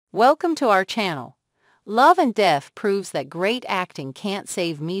Welcome to our channel. Love and Death proves that great acting can't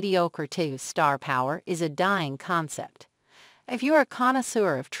save mediocre TV star power is a dying concept. If you're a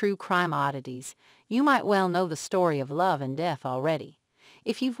connoisseur of true crime oddities, you might well know the story of Love and Death already.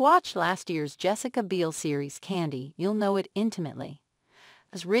 If you've watched last year's Jessica Biel series Candy, you'll know it intimately.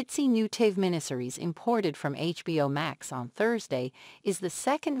 This ritzy new TV miniseries imported from HBO Max on Thursday is the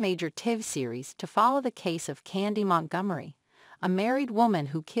second major TV series to follow the case of Candy Montgomery, a married woman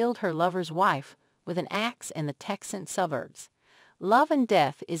who killed her lover's wife with an axe in the Texan suburbs. Love and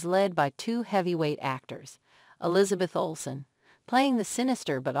Death is led by two heavyweight actors, Elizabeth Olsen, playing the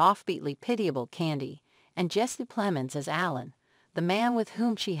sinister but offbeatly pitiable Candy, and Jesse Plemons as Alan, the man with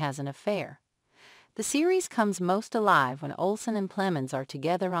whom she has an affair. The series comes most alive when Olsen and Plemons are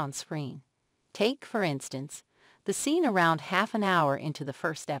together on screen. Take, for instance, the scene around half an hour into the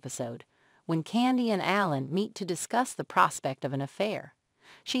first episode, when Candy and Alan meet to discuss the prospect of an affair.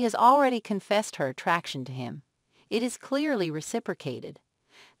 She has already confessed her attraction to him. It is clearly reciprocated.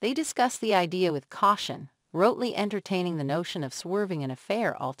 They discuss the idea with caution, rotely entertaining the notion of swerving an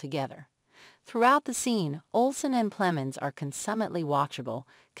affair altogether. Throughout the scene, Olsen and Plemons are consummately watchable,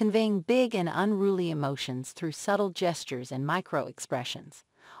 conveying big and unruly emotions through subtle gestures and micro-expressions.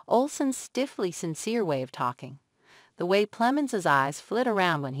 Olsen's stiffly sincere way of talking, the way Plemons' eyes flit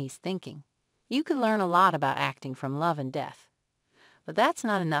around when he's thinking. You could learn a lot about acting from Love and Death. But that's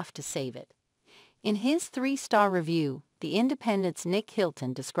not enough to save it. In his 3-star review, The Independent's Nick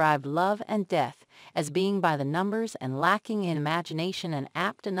Hilton described Love and Death as being by the numbers and lacking in imagination, an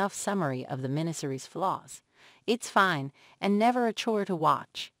apt enough summary of the miniseries' flaws. It's fine and never a chore to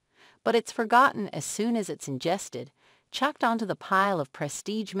watch. But it's forgotten as soon as it's ingested, chucked onto the pile of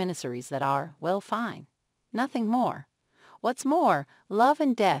prestige miniseries that are, well, fine. Nothing more. What's more, Love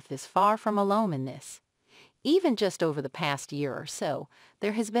and Death is far from alone in this. Even just over the past year or so,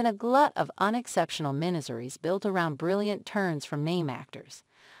 there has been a glut of unexceptional miniseries built around brilliant turns from name actors.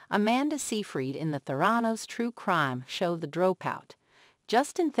 Amanda Seyfried in the Theranos true crime show The Dropout,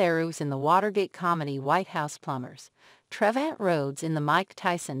 Justin Theroux in the Watergate comedy White House Plumbers, Trevant Rhodes in the Mike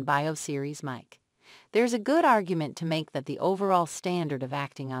Tyson bioseries Mike. There's a good argument to make that the overall standard of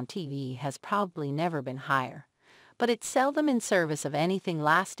acting on TV has probably never been higher, but it's seldom in service of anything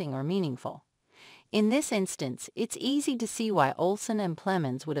lasting or meaningful. In this instance, it's easy to see why Olsen and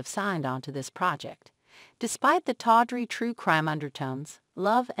Plemons would have signed on to this project. Despite the tawdry true crime undertones,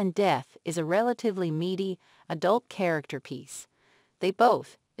 Love and Death is a relatively meaty, adult character piece. They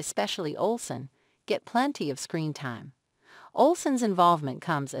both, especially Olsen, get plenty of screen time. Olsen's involvement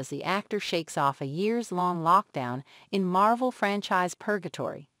comes as the actor shakes off a years-long lockdown in Marvel franchise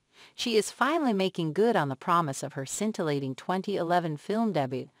purgatory. She is finally making good on the promise of her scintillating 2011 film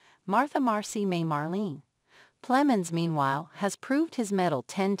debut, Martha Marcy May Marlene. Plemons, meanwhile, has proved his mettle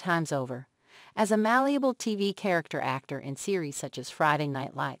 10 times over. As a malleable TV character actor in series such as Friday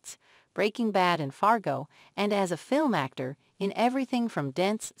Night Lights, Breaking Bad and Fargo, and as a film actor in everything from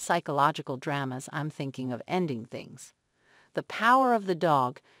dense psychological dramas I'm thinking of ending things, The Power of the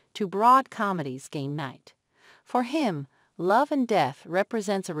Dog, to broad comedies Game Night. For him, Love and Death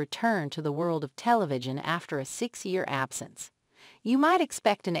represents a return to the world of television after a 6-year absence. You might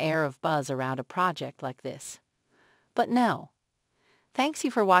expect an air of buzz around a project like this. But no. Thanks you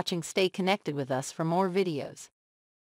for watching. Stay connected with us for more videos.